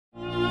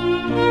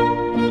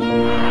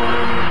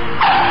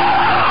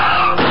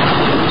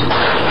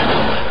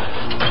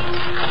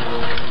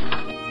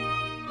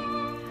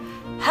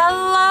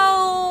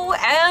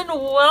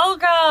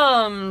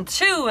welcome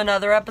to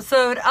another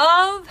episode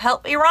of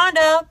Help Me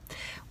Rhonda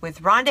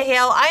with Rhonda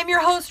Hale. I'm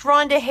your host,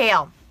 Rhonda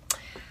Hale.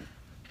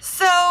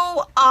 So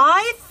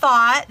I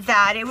thought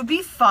that it would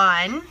be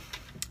fun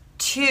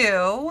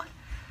to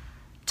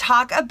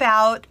talk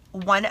about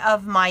one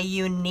of my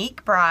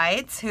unique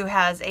brides who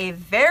has a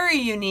very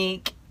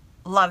unique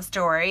love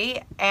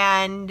story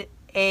and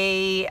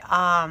a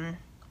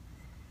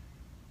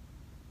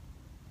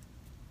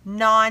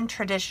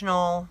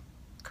non-traditional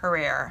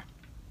career.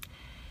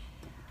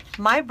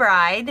 My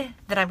bride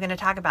that I'm going to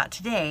talk about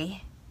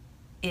today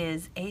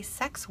is a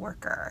sex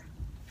worker.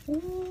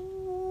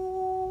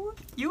 Ooh,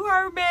 you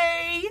heard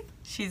me.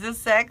 She's a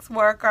sex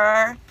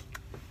worker.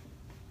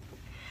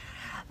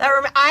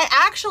 I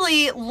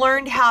actually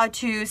learned how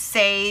to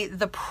say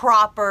the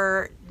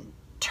proper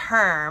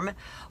term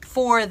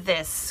for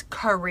this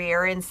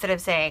career instead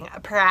of saying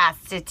a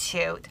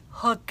prostitute,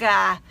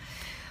 hooker,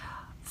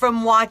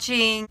 from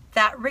watching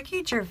that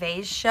Ricky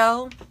Gervais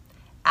show,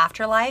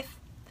 Afterlife.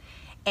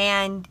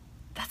 And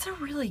that's a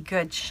really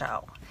good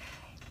show.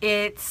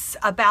 It's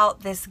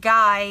about this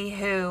guy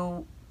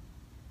who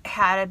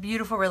had a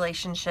beautiful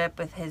relationship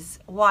with his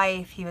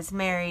wife. He was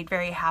married,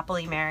 very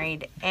happily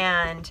married,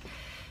 and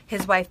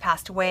his wife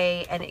passed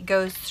away, and it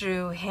goes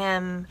through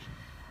him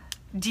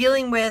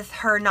dealing with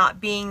her not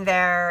being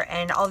there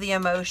and all the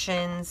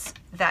emotions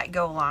that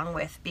go along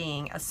with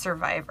being a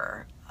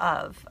survivor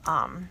of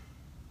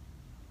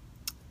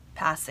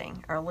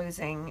passing or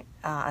losing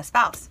a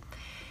spouse.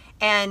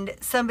 And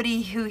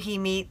somebody who he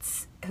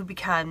meets who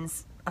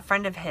becomes a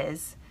friend of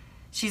his,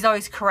 she's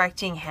always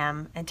correcting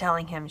him and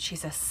telling him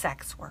she's a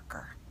sex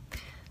worker.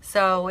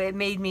 So it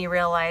made me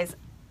realize,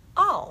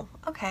 oh,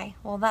 okay,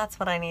 well, that's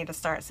what I need to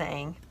start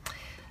saying.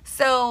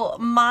 So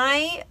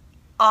my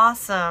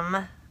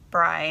awesome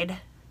bride,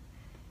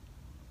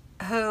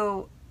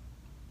 who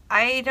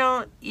I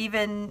don't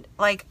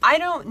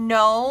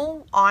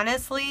know,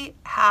 honestly,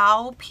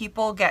 how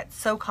people get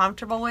so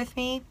comfortable with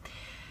me.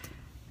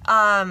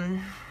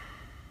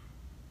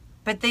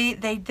 But they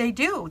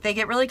do. They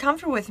get really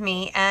comfortable with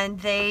me,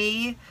 and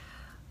you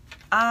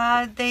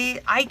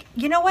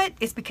know what?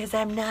 It's because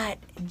I'm not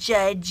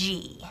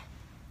judgy.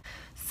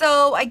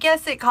 So I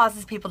guess it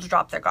causes people to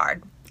drop their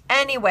guard.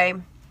 Anyway,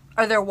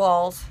 or their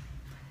walls.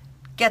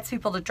 Gets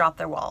people to drop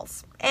their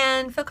walls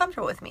and feel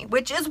comfortable with me,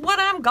 which is what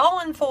I'm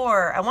going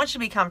for. I want you to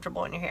be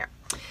comfortable when you're here.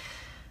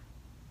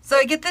 So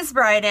I get this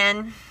bride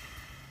in,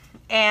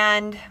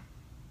 and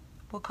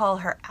we'll call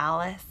her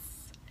Alice.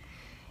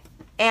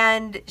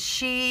 And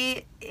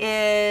she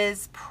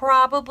is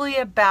probably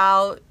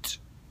about,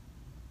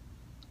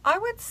 I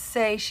would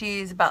say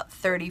she's about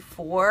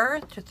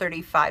 34 to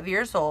 35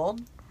 years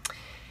old.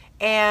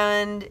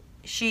 And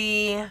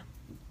she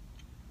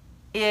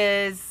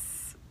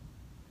is,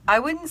 I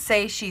wouldn't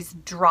say she's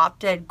drop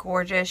dead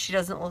gorgeous. She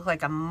doesn't look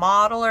like a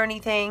model or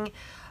anything,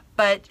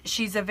 but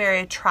she's a very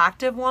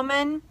attractive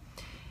woman.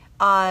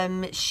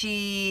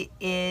 She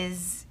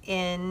is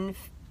in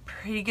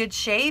pretty good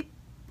shape.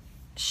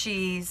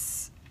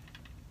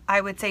 I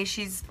would say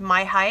she's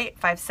my height,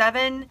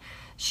 5'7".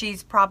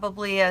 She's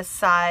probably a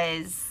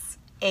size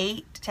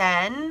 8,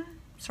 10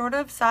 sort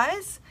of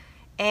size.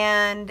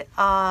 And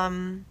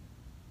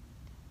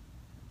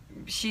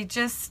she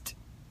just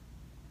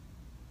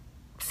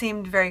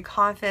seemed very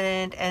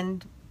confident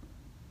and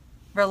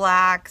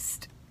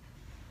relaxed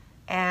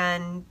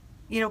and,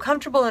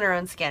 comfortable in her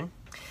own skin.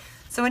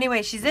 So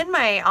anyway, she's in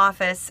my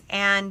office,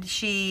 and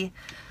she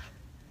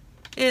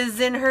is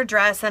in her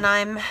dress, and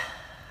I'm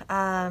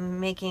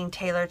making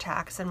tailor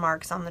tacks and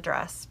marks on the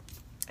dress.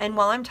 And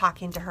while I'm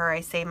talking to her,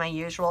 I say my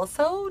usual,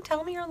 so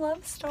tell me your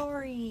love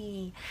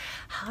story.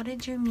 How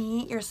did you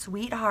meet your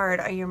sweetheart?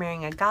 Are you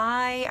marrying a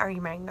guy? Are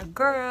you marrying a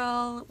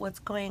girl? What's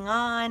going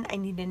on? I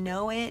need to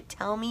know it.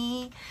 Tell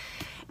me.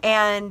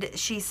 And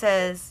she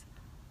says,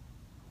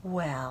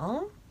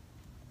 well,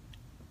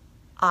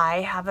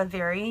 I have a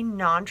very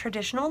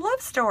non-traditional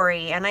love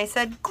story. And I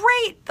said,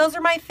 great, those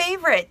are my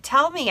favorite.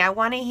 Tell me, I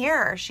want to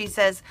hear. She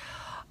says,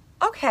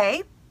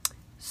 okay,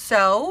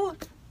 so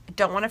I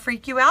don't want to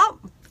freak you out,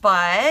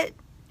 but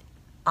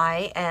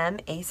I am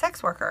a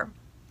sex worker.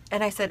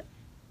 And I said,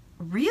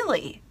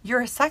 really?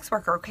 You're a sex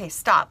worker? Okay,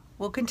 stop.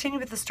 We'll continue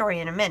with the story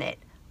in a minute.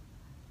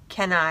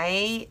 Can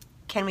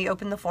we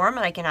open the form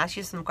and I can ask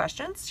you some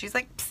questions? She's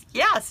like,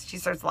 yes. She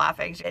starts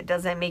laughing. It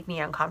doesn't make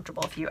me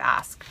uncomfortable if you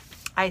ask.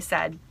 I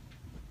said,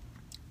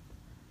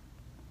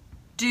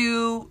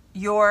 do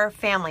your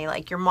family,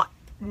 like your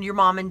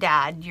mom and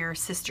dad, your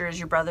sisters,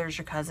 your brothers,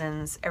 your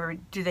cousins,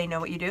 do they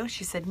know what you do?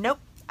 She said, nope,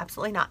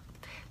 absolutely not.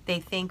 They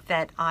think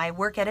that I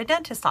work at a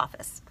dentist's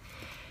office.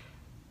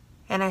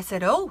 And I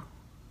said, oh,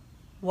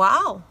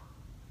 wow.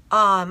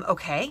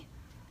 Okay.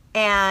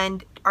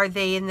 And are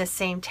they in the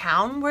same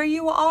town where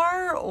you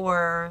are?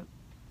 Or,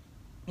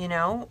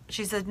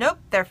 she said, nope,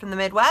 they're from the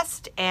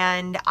Midwest.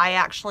 And I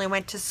actually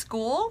went to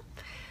school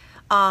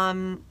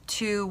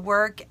to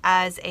work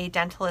as a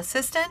dental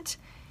assistant.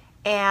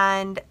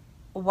 And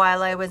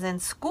while I was in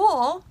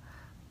school,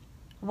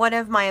 one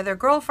of my other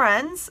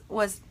girlfriends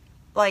was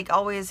like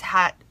always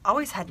had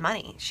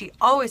money. She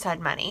always had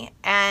money,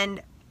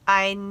 and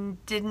I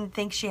didn't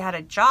think she had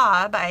a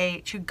job.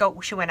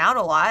 She went out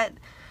a lot.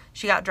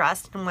 She got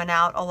dressed and went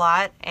out a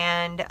lot,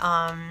 and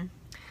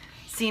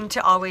seemed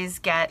to always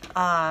get,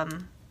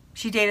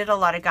 she dated a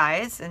lot of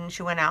guys, and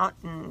she went out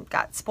and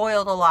got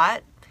spoiled a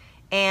lot,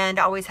 and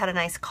always had a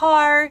nice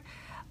car.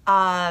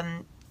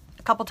 A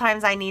couple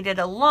times I needed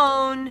a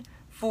loan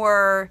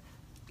for,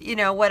 you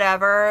know,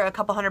 whatever, a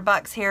couple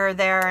 $100 here or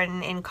there,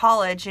 and in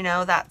college, you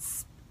know,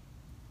 that's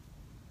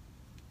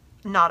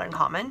not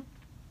uncommon.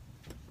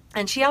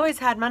 And she always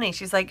had money.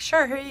 She's like,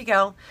 sure, here you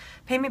go.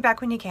 Pay me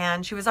back when you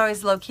can. She was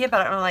always low-key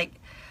about it. And I'm like,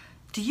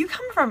 do you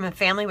come from a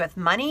family with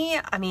money?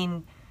 I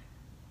mean,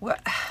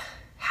 what?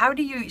 How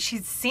do you? She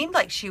seemed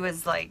like she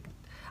was like,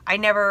 I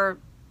never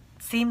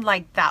seemed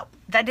like that.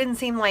 That didn't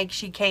seem like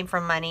she came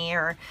from money.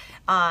 Or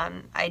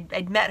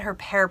I'd met her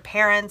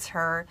parents.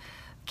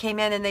 Came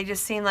in and they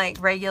just seemed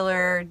like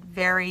regular,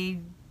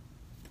 very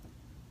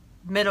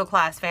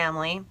middle-class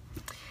family.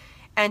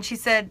 And she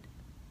said,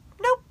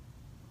 nope,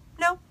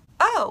 no.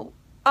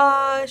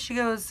 Oh, she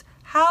goes,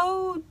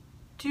 how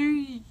do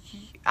you,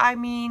 I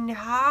mean,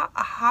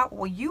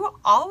 well, you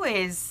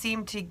always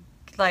seem to,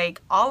 like,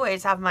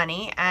 always have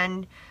money,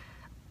 and,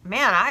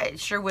 man, I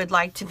sure would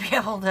like to be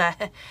able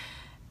to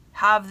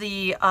have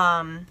the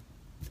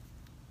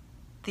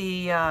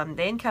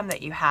income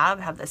that you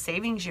have the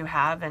savings you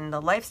have, and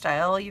the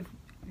lifestyle. You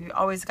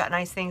always got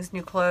nice things,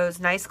 new clothes,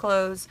 nice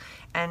clothes,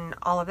 and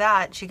all of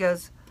that. She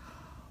goes,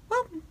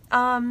 well,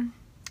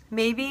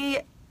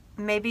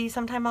 maybe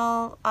sometime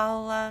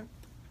I'll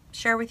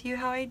share with you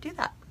how I do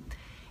that.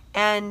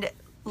 And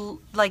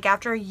like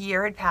after a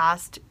year had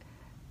passed,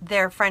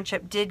 their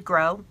friendship did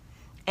grow,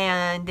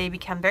 and they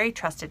become very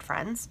trusted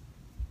friends.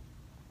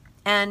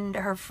 And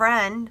her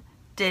friend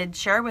did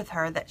share with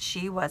her that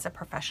she was a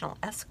professional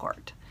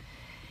escort.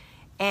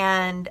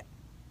 And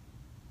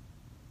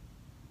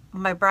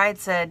my bride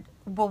said,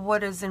 well,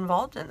 what is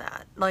involved in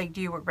that? Like, do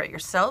you work by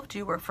yourself? Do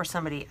you work for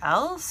somebody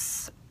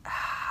else?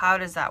 How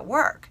does that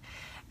work?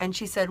 And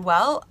she said,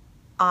 well,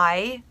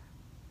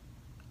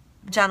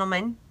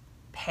 gentlemen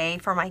pay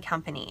for my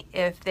company.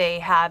 If they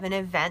have an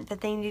event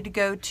that they need to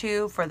go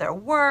to for their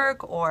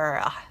work, or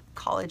a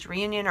college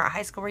reunion or a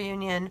high school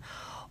reunion,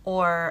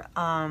 or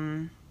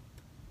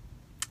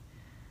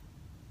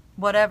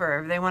whatever,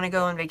 if they want to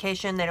go on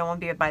vacation, they don't want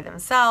to be by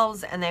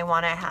themselves, and they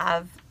want to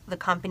have the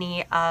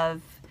company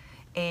of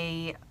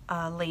a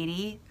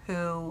lady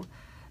who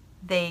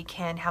they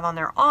can have on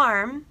their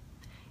arm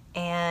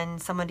and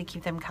someone to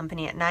keep them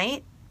company at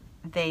night,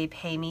 they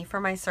pay me for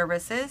my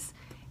services,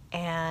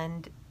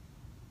 and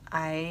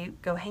I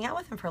go hang out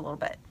with them for a little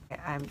bit.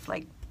 I'm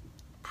like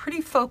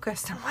pretty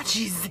focused on what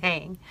she's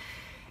saying.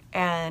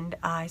 And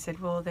I said,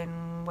 well,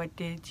 then what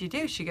did you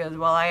do? She goes,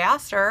 well, I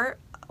asked her,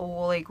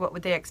 well, like, what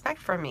would they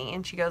expect from me?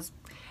 And she goes,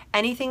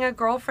 anything a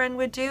girlfriend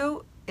would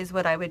do is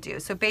what I would do.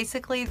 So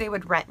basically they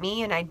would rent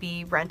me, and I'd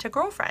be rent a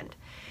girlfriend.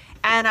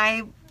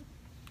 And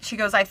she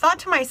goes, I thought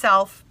to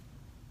myself,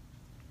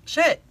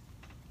 shit,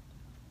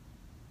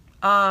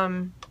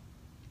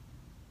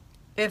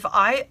 if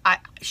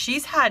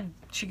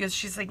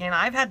she's like, and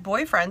I've had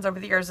boyfriends over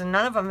the years, and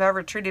none of them have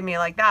ever treated me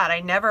like that.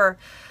 I never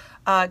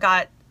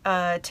got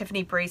a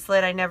Tiffany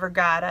bracelet. I never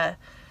got a,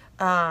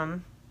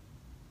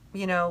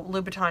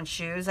 Louboutin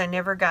shoes. I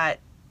never got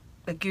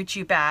a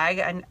Gucci bag.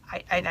 And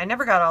I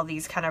never got all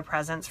these kind of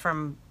presents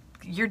from,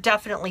 you're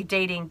definitely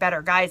dating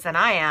better guys than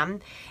I am.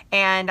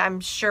 And I'm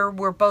sure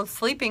we're both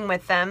sleeping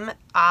with them.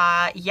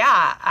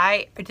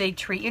 They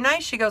treat you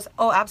nice? She goes,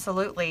 oh,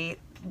 absolutely.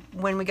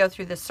 When we go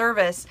through the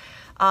service,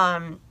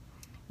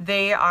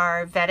 they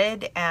are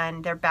vetted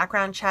and they're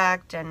background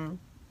checked, and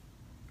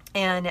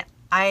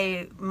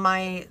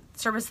my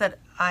service that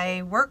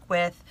I work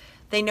with,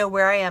 they know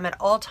where I am at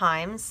all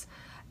times,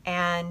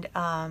 and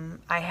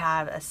I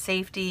have a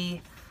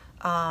safety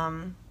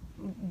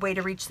way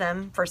to reach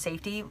them for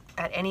safety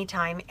at any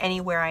time,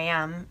 anywhere I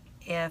am.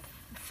 If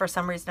for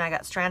some reason I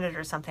got stranded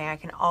or something, I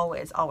can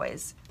always,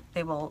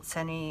 they will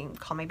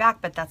call me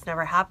back, but that's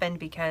never happened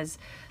because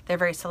they're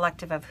very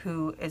selective of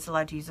who is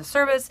allowed to use the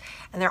service.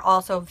 And they're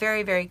also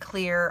very, very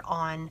clear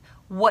on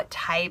what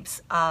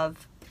types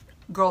of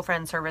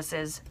girlfriend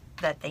services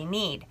that they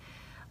need.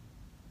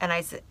 And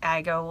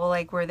I go, well,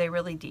 like, were they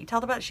really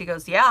detailed about it? She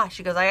goes, yeah.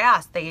 She goes, I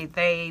asked.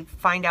 They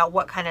find out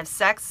what kind of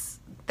sex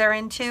they're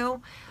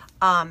into,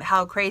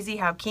 how crazy,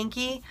 how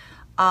kinky.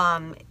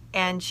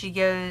 And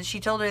she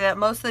told her that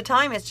most of the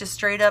time it's just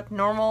straight up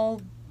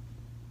normal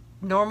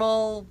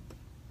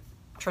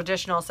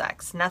traditional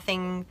sex,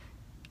 nothing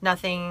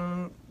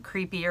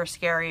creepy or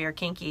scary or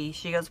kinky.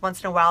 She goes,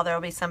 once in a while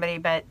there'll be somebody,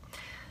 but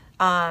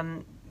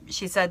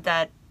she said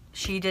that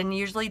she didn't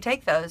usually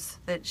take those,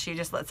 that she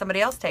just let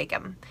somebody else take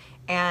them,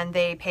 and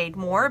they paid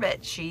more,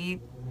 but she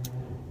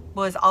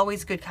was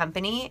always good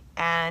company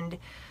and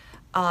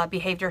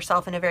behaved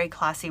herself in a very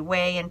classy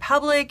way in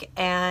public.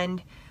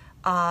 And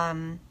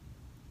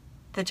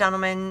the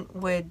gentleman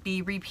would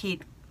be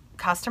repeat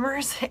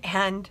customers,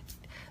 and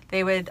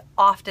They would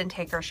often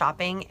take her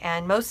shopping,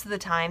 and most of the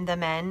time the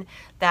men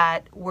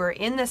that were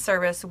in the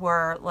service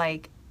were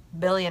like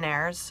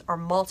billionaires or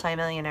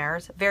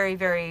multimillionaires, very,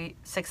 very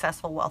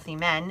successful, wealthy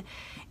men.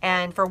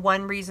 And for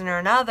one reason or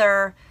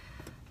another,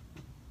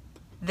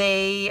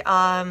 they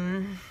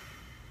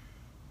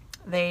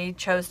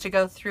chose to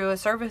go through a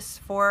service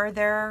for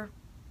their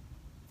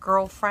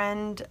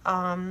girlfriend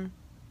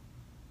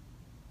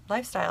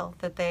lifestyle,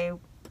 that they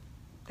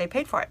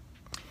paid for it.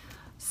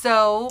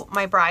 So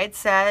my bride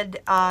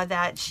said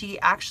that she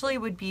actually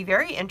would be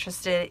very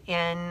interested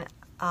in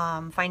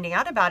finding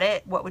out about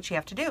it. What would she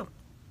have to do?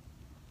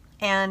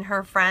 And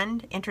her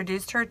friend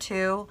introduced her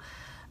to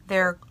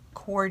their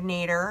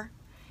coordinator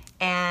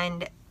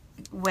and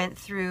went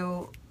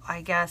through,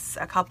 I guess,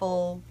 a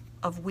couple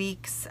of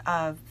weeks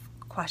of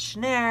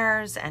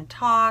questionnaires and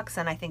talks,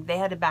 and I think they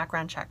had to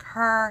background check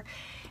her,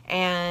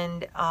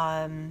 and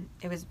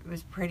it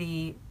was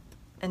pretty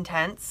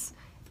intense.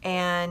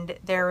 And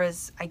there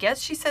was, I guess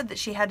she said that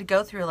she had to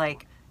go through,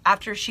 like,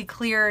 after she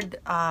cleared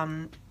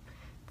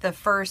the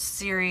first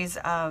series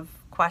of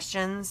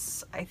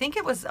questions, I think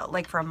it was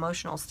like for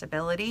emotional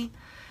stability,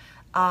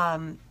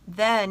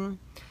 then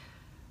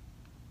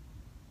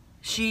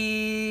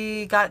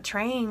she got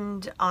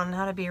trained on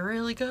how to be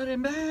really good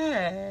in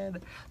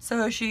bed.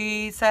 So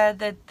she said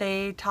that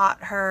they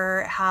taught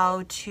her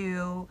how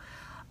to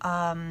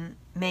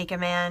make a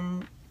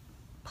man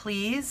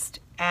pleased,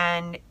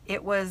 and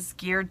it was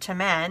geared to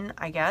men,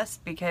 I guess,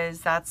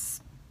 because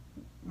that's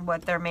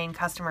what their main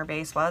customer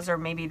base was, or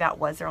maybe that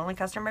was their only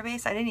customer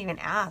base. I didn't even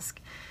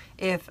ask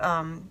if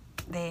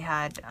they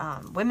had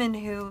women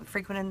who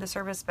frequented the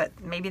service, but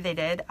maybe they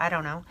did. I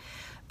don't know.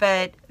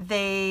 But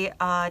they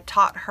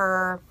taught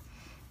her,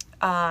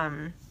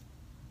 I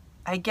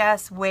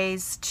guess,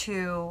 ways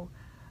to,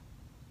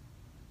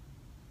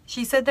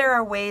 she said there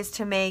are ways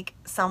to make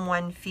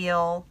someone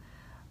feel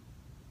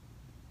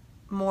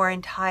more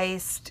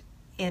enticed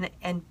in,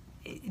 and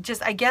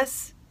just, I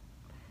guess,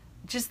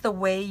 just the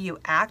way you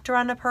act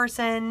around a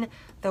person,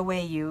 the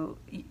way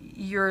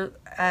you're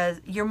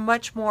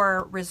much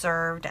more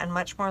reserved and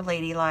much more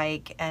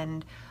ladylike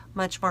and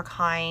much more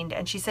kind.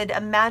 And she said,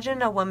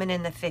 imagine a woman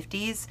in the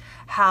 50s,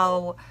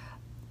 how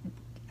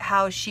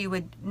she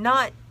would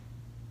not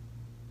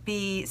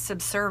be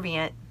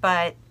subservient,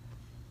 but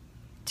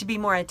to be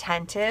more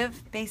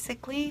attentive,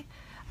 basically,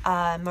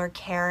 more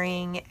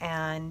caring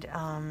and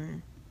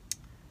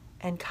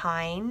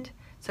kind.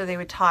 So they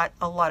were taught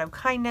a lot of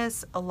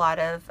kindness, a lot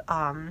of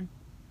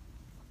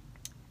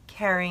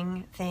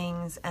caring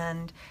things,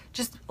 and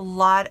just a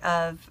lot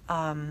of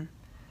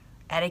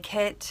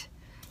etiquette.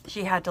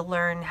 She had to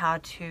learn how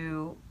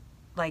to,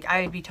 like,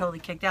 I would be totally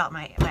kicked out.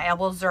 My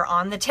elbows are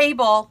on the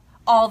table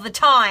all the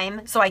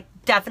time, so I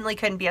definitely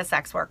couldn't be a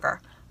sex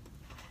worker.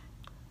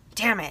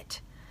 Damn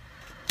it.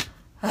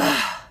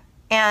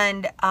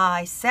 And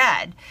I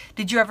said,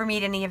 did you ever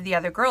meet any of the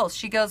other girls?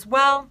 She goes,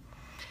 well,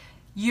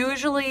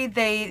 usually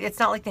it's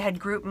not like they had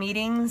group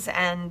meetings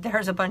and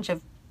there's a bunch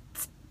of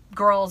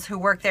girls who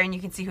work there and you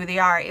can see who they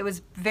are. It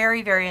was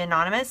very, very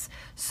anonymous.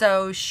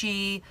 So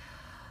she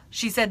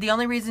said the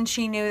only reason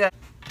she knew that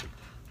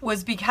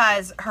was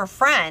because her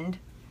friend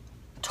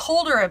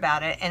told her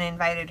about it and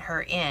invited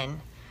her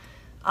in,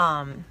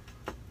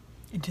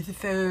 into the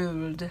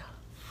fold,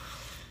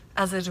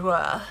 as it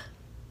were.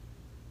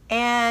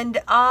 And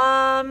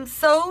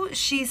so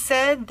she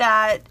said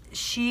that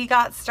she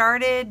got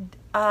started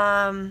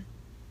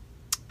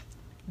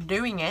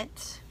doing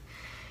it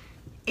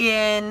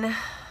in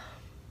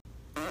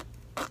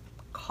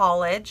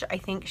college. I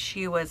think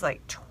she was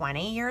like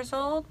 20 years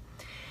old.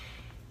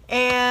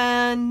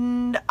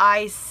 And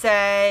I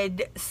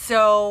said,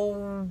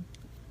 so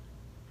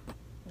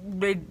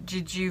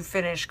did you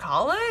finish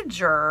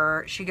college?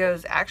 Or she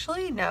goes,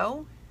 actually,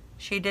 no,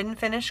 she didn't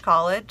finish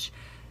college.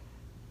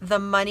 The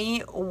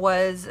money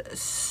was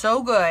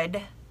so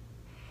good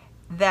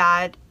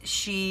that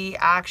she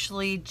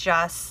actually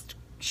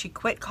she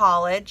quit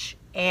college,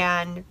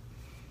 and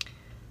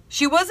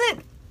she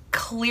wasn't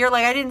clear.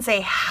 Like, I didn't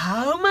say,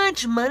 how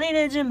much money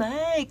did you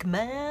make,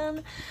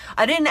 man?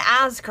 I didn't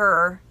ask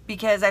her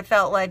because I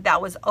felt like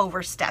that was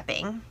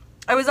overstepping.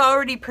 I was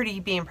already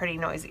being pretty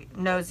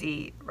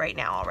nosy right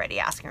now already,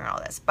 asking her all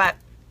this. But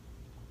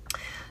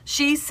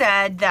she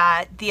said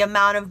that the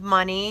amount of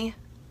money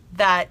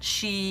that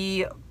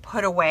she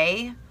put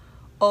away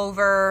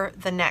over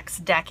the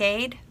next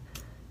decade,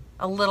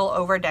 a little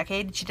over a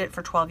decade, she did it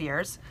for 12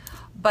 years,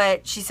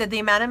 but she said the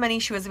amount of money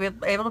she was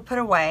able to put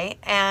away,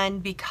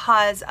 and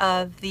because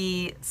of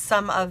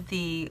some of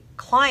the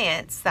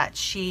clients that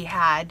she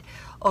had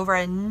over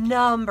a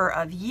number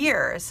of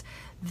years,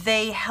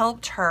 they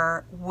helped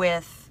her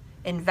with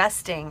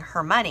investing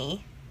her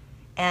money.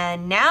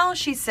 And now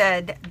she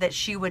said that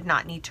she would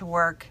not need to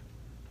work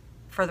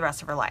for the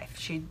rest of her life.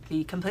 She'd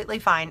be completely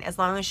fine as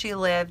long as she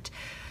lived,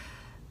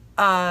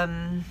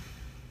 not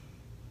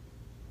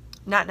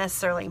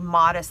necessarily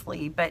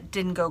modestly, but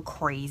didn't go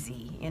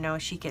crazy. You know,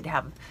 she could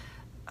have,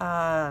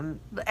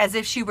 as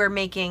if she were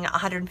making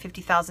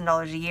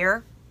 $150,000 a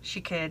year,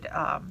 she could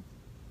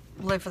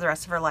live for the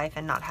rest of her life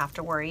and not have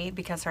to worry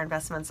because her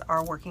investments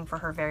are working for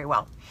her very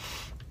well.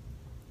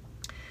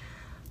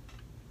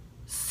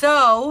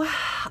 So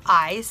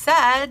I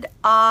said,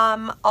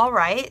 all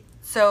right.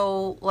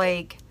 So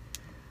like,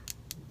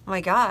 oh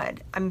my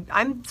God,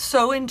 I'm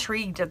so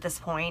intrigued at this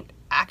point.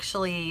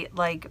 Actually,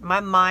 like my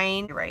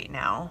mind right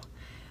now,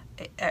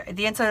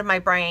 the inside of my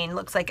brain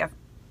looks like a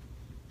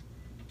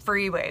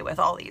freeway with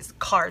all these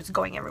cars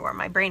going everywhere.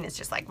 My brain is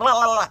just like, blah,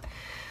 blah,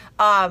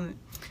 blah.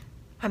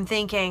 I'm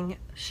thinking,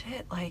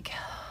 shit, like,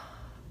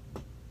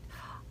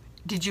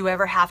 did you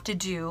ever have to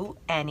do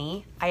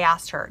any, I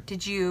asked her,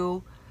 did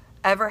you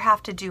ever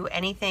have to do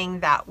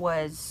anything that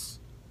was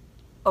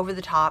over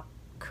the top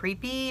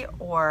creepy,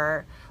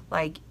 or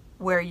like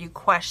where you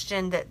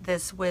questioned that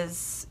this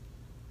was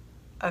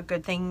a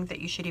good thing that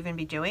you should even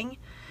be doing?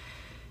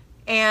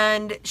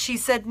 And she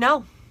said,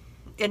 no,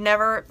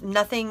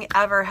 nothing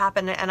ever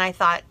happened. And I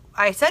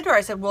said to her,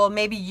 I said, well,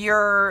 maybe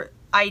your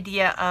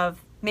idea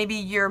of, maybe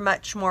you're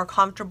much more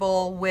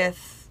comfortable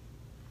with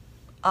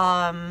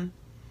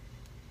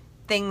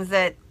things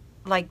that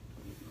like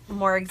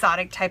more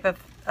exotic type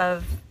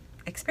of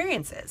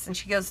experiences. And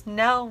she goes,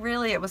 no,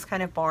 really, it was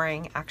kind of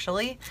boring,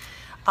 actually.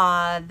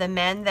 The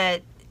men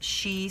that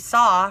she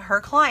saw,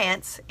 her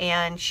clients,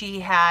 and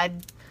she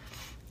had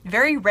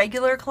very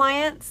regular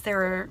clients. They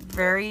were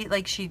very,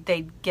 like,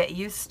 they'd get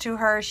used to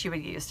her, she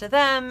would get used to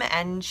them,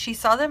 and she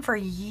saw them for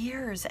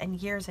years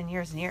and years and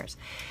years and years.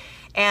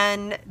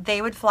 And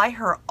they would fly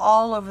her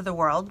all over the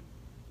world.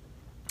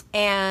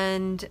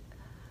 And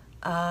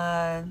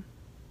I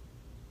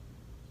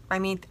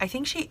mean, I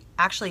think she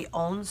actually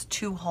owns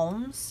 2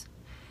 homes,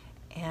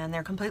 and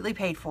they're completely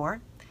paid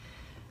for.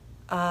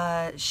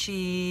 I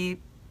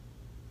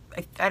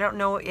don't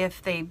know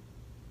if they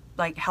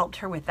like helped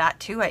her with that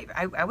too.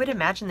 I would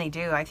imagine they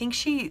do. I think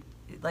she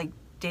like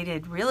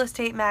dated real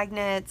estate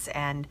magnates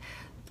and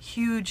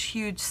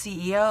huge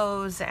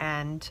CEOs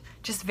and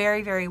just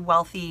very, very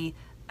wealthy,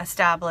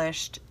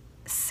 established,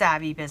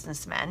 savvy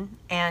businessmen.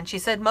 And she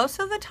said most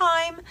of the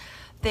time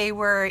they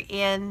were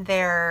in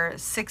their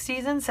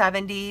 60s and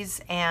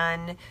 70s,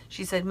 and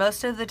she said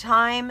most of the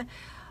time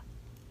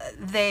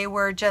they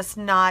were just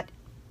not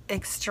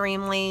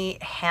extremely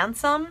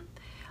handsome,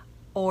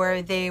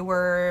 or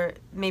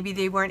maybe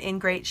they weren't in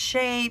great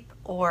shape,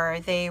 or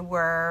they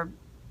were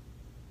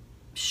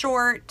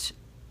short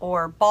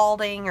or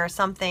balding or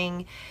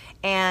something,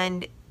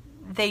 and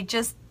they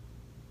just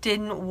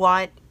didn't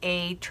want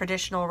a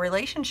traditional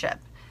relationship.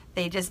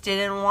 They just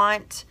didn't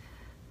want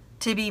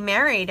to be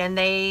married, and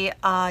they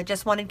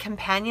just wanted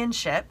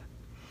companionship.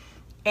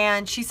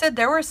 And she said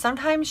there were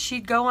sometimes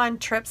she'd go on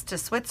trips to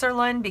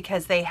Switzerland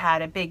because they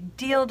had a big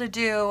deal to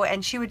do,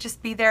 and she would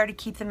just be there to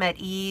keep them at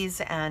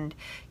ease and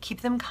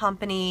keep them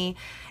company,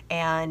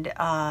 and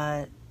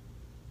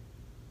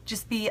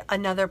just be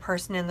another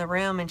person in the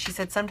room. And she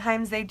said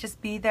sometimes they'd just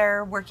be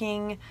there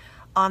working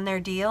on their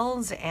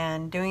deals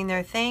and doing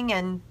their thing,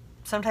 and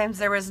sometimes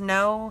there was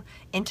no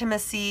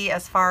intimacy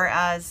as far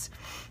as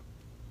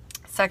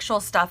sexual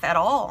stuff at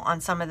all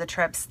on some of the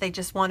trips. They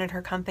just wanted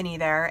her company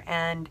there,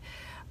 and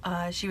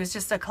she was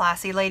just a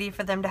classy lady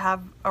for them to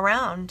have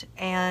around,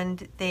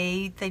 and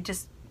they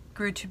just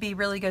grew to be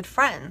really good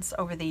friends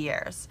over the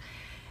years.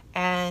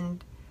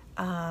 And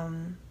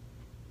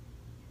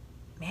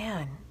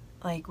man,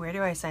 like, where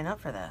do I sign up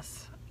for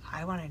this?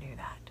 I want to do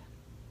that.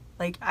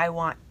 Like, I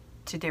want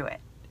to do it.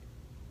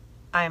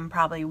 I'm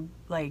probably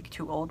like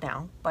too old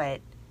now,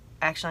 but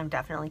actually I'm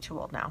definitely too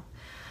old now.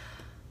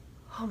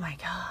 Oh my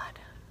God.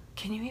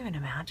 Can you even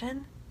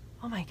imagine?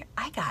 Oh my God.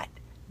 I got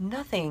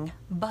nothing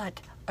but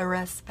a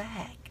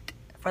respect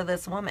for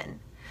this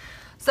woman.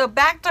 So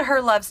back to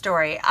her love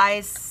story.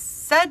 I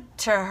said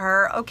to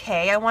her,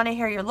 okay, I want to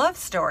hear your love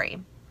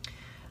story.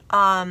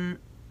 How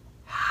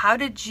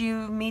did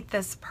you meet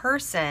this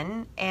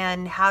person,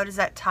 and how does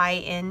that tie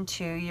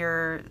into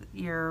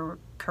your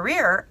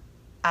career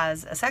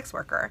as a sex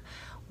worker?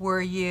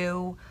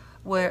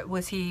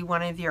 Was he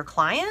one of your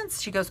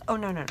clients? She goes, oh,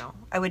 no.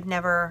 I would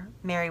never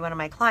marry one of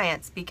my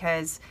clients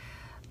because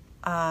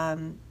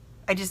it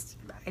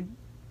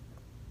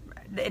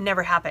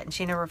never happened.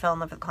 She never fell in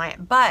love with a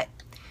client. But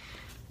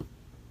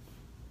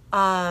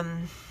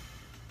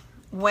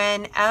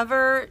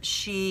whenever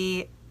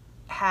she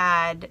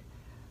had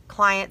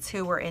clients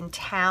who were in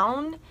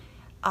town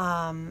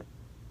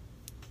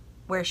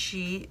where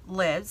she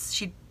lives,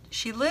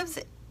 she lives,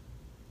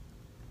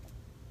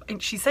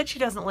 and she said she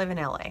doesn't live in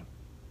LA.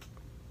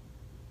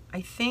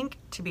 I think,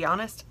 to be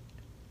honest,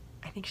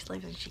 I think she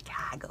lives in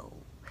Chicago.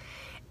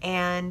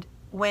 And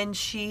when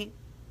she's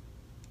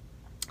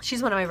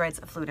one of my brides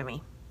that flew to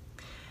me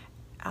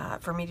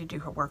for me to do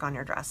her work on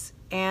her dress.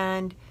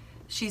 And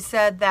she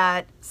said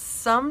that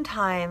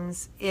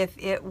sometimes if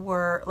it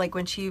were, like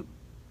when she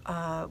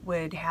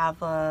would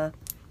have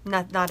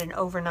not an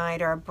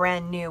overnight or a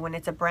brand new, when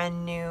it's a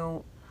brand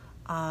new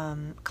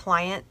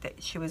client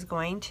that she was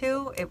going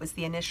to, it was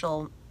the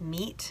initial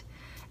meet,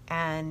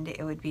 and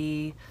it would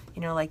be,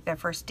 like their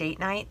first date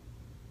night.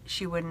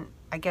 She wouldn't,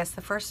 I guess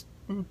the first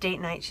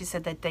date night, she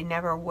said that they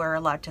never were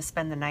allowed to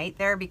spend the night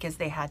there because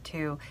they had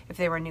to, if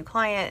they were a new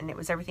client and it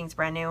was everything's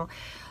brand new,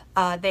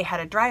 they had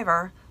a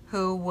driver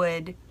who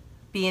would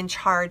be in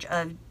charge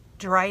of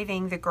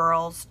driving the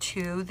girls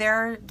to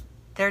their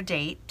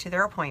date, to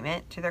their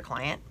appointment, to their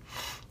client,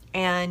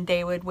 and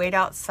they would wait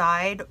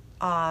outside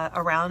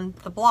around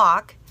the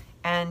block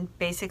and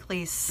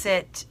basically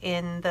sit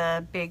in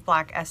the big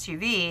black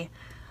SUV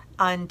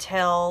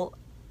until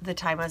the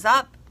time was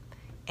up,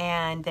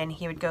 and then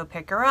he would go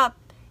pick her up,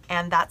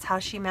 and that's how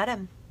she met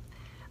him.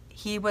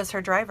 He was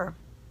her driver,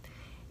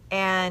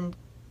 and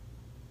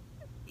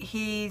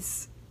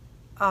he's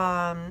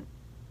about,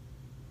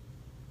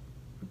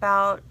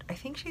 I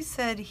think she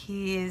said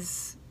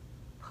he's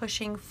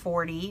pushing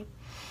 40.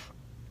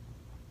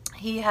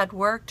 He had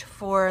worked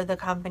for the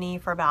company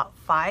for about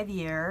 5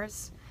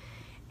 years,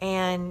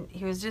 and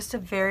he was just a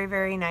very,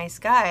 very nice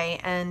guy.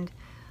 And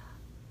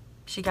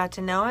she got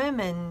to know him,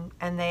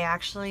 and they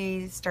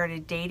actually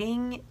started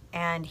dating,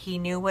 and he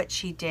knew what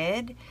she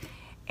did,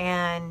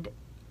 and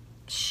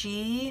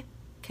she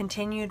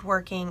continued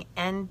working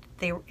and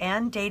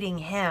dating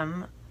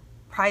him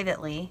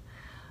privately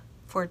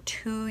for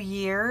 2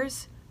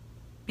 years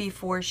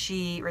before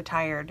she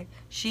retired.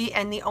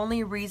 And the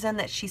only reason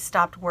that she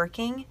stopped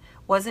working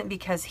wasn't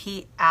because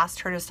he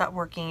asked her to stop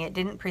working. It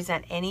didn't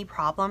present any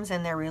problems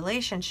in their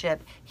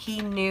relationship.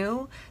 He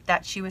knew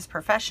that she was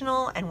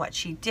professional and what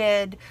she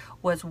did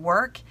was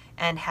work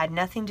and had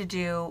nothing to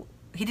do,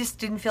 he just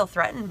didn't feel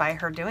threatened by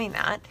her doing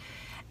that,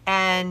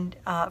 and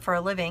for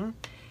a living.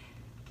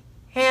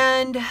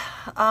 And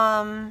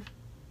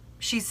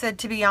she said,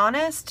 to be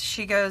honest,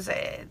 she goes,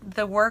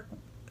 the work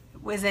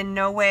was in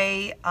no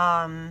way,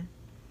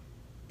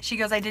 she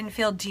goes, I didn't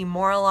feel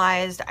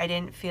demoralized. I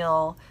didn't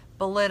feel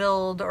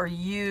belittled or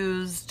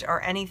used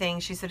or anything.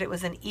 She said it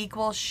was an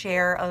equal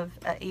share of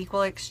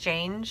equal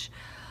exchange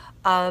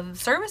of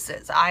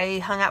services. I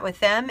hung out with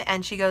them,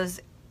 and she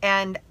goes,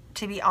 and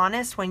to be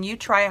honest, when you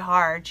try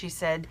hard, she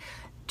said,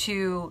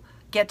 to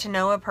get to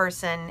know a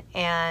person,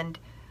 and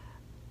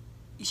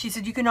she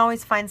said you can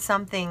always find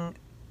something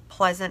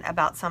pleasant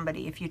about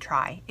somebody if you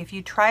try. If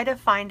you try to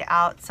find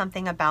out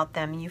something about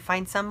them, you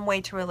find some way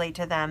to relate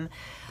to them,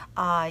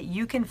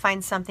 you can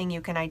find something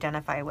you can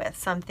identify with,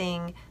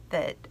 something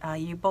that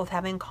you both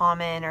have in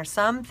common, or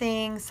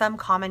something, some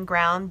common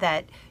ground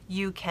that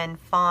you can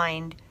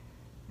find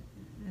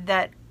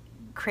that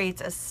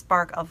creates a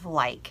spark of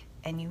like,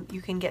 and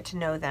you can get to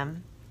know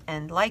them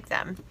and like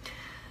them.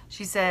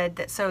 She said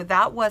that, so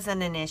that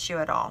wasn't an issue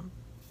at all.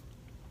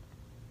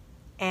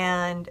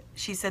 And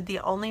she said the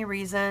only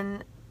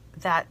reason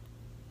that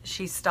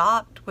she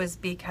stopped was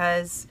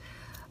because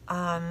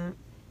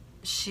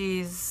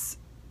she's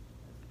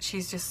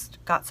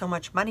just got so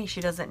much money,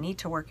 she doesn't need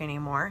to work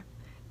anymore.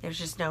 There's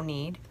just no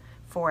need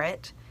for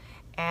it.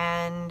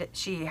 And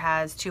she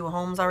has 2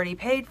 homes already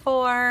paid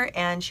for,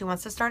 and she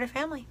wants to start a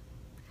family.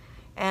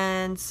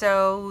 And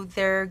so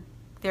they've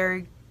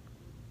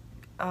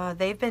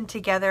been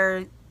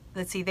together,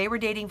 let's see, they were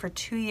dating for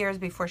 2 years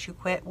before she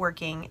quit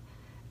working,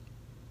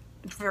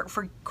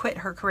 quit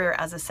her career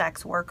as a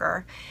sex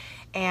worker.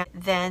 And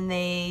then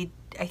I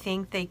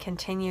think they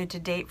continued to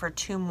date for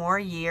 2 more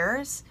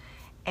years,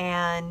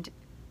 and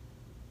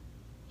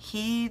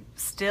he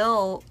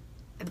still,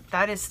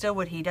 that is still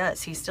what he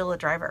does. He's still a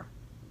driver.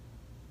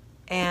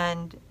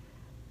 And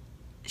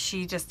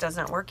she just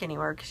doesn't work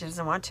anywhere because she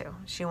doesn't want to.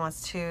 She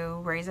wants to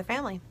raise a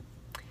family.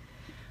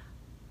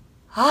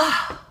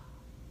 Oh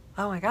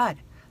my God.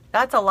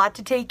 That's a lot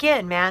to take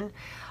in, man.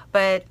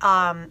 But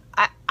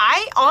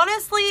I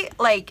honestly,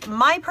 like,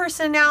 my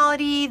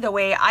personality, the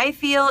way I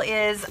feel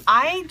is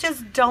I'm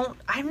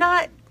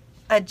not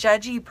a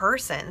judgy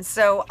person.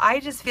 So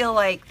I just feel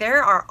like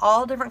there are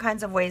all different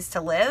kinds of ways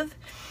to live.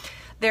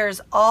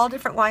 There's all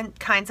different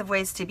kinds of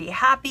ways to be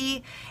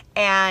happy.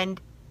 And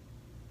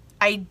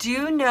I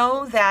do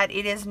know that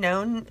it is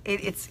known,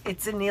 it's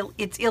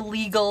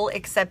illegal,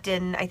 except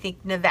in, I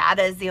think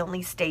Nevada is the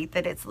only state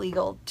that it's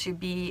legal to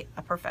be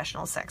a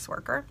professional sex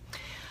worker.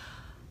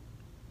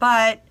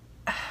 But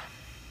I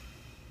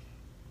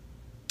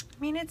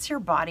mean, it's your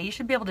body. You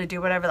should be able to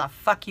do whatever the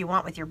fuck you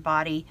want with your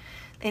body.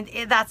 And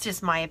that's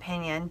just my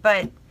opinion.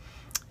 But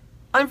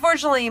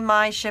unfortunately,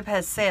 my ship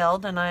has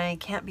sailed, and I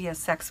can't be a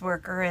sex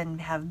worker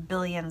and have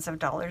billions of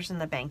dollars in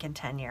the bank in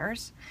 10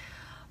 years.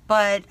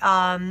 But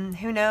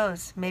who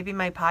knows? Maybe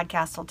my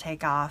podcast will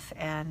take off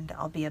and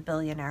I'll be a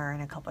billionaire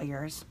in a couple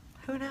years.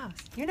 Who knows?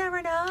 You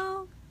never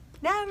know.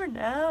 Never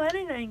know.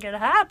 Anything can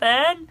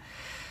happen.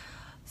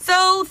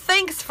 So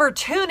thanks for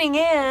tuning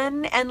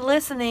in and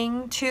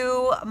listening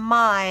to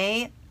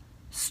my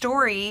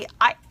story.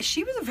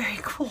 She was a very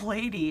cool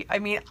lady. I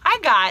mean, I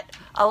got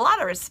a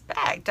lot of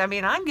respect. I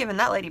mean, I'm giving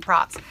that lady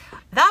props.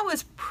 That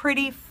was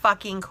pretty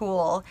fucking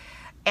cool.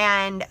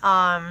 And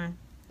I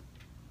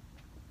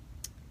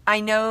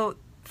know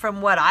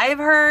from what I've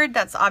heard,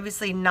 that's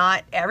obviously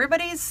not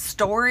everybody's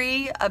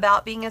story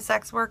about being a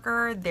sex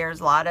worker. There's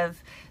a lot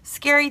of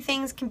scary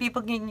things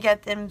people can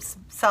get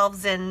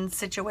themselves in,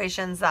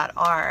 situations that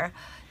are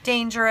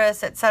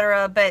dangerous,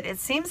 etc. But it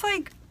seems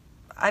like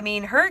I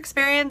mean, her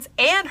experience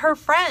and her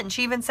friend,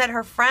 she even said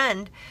her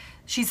friend,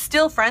 she's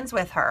still friends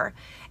with her.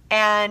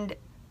 And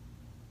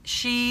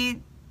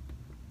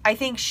I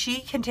think she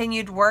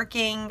continued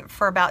working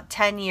for about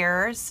 10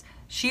 years.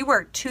 She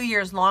worked 2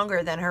 years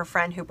longer than her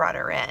friend who brought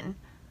her in,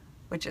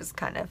 which is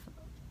kind of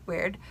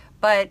weird.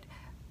 But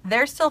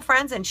they're still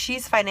friends, and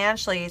she's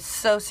financially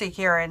so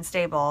secure and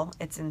stable.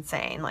 It's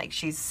insane. Like,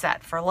 she's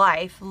set for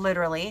life,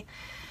 literally.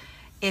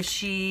 If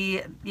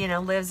she, you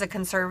know, lives a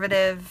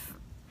conservative,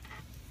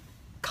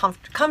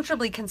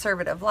 comfortably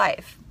conservative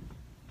life.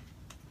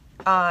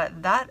 I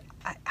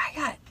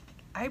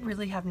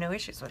really have no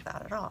issues with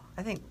that at all.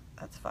 I think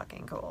that's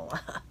fucking cool.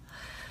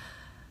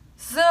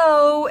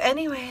 So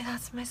anyway,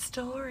 that's my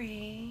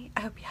story.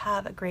 I hope you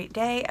have a great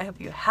day. I hope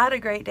you had a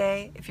great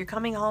day. If you're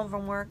coming home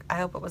from work, I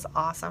hope it was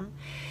awesome.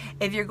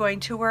 If you're going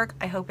to work,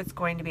 I hope it's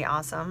going to be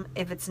awesome.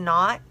 If it's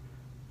not,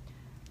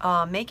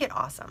 make it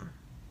awesome.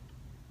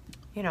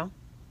 You know,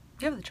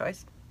 you have the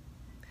choice.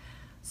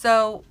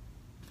 So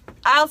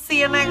I'll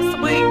see you next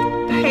week,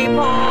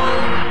 people.